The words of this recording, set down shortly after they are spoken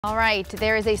All right,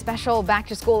 there is a special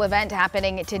back-to-school event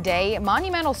happening today.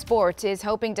 Monumental Sports is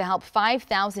hoping to help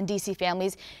 5,000 DC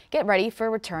families get ready for a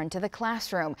return to the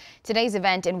classroom. Today's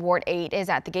event in Ward 8 is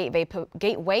at the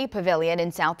Gateway Pavilion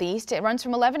in Southeast. It runs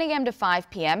from 11 a.m. to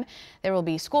 5 p.m. There will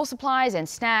be school supplies and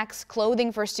snacks,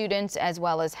 clothing for students, as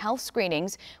well as health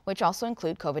screenings, which also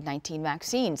include COVID-19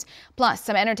 vaccines. Plus,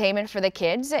 some entertainment for the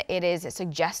kids. It is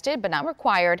suggested but not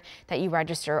required that you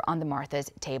register on the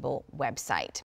Martha's Table website.